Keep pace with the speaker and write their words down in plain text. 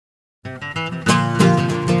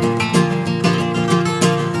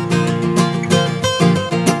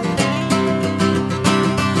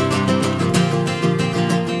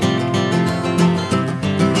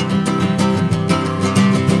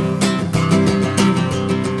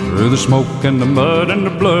Through the smoke and the mud and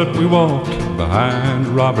the blood we walked behind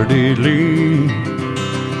Robert E. Lee.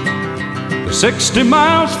 The 60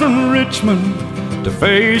 miles from Richmond to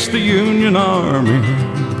face the Union Army.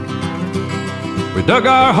 We dug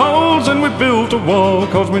our holes and we built a wall,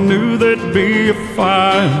 'cause we knew there'd be a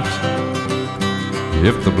fight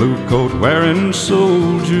if the blue coat wearing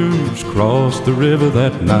soldiers crossed the river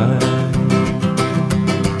that night.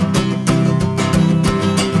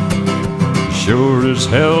 Sure as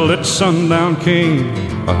hell at sundown came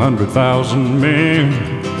 100,000 men,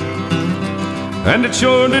 and it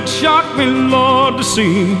sure did shock me, Lord, to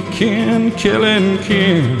see kin killing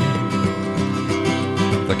kin.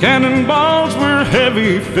 The cannonballs were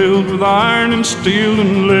heavy, filled with iron and steel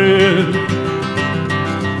and lead,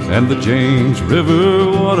 and the James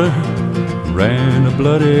River water ran a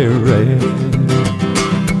bloody red.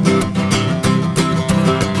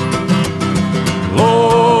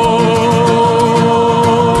 Lord,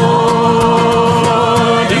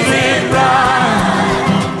 is it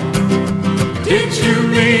right? Did you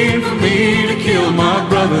mean for me to kill my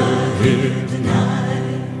brother here tonight?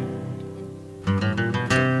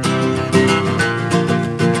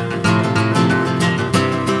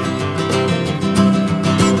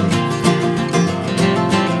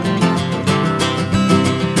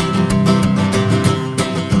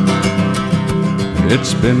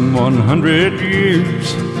 It's been 100 years,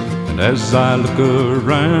 and as I look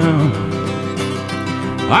around,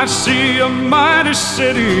 I see a mighty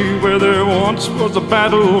city where there once was a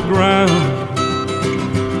battleground.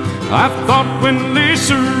 I thought when they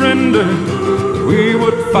surrendered we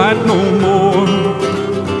would fight no more,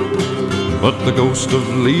 but the ghost of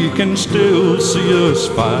Lee can still see us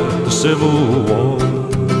fight the Civil War.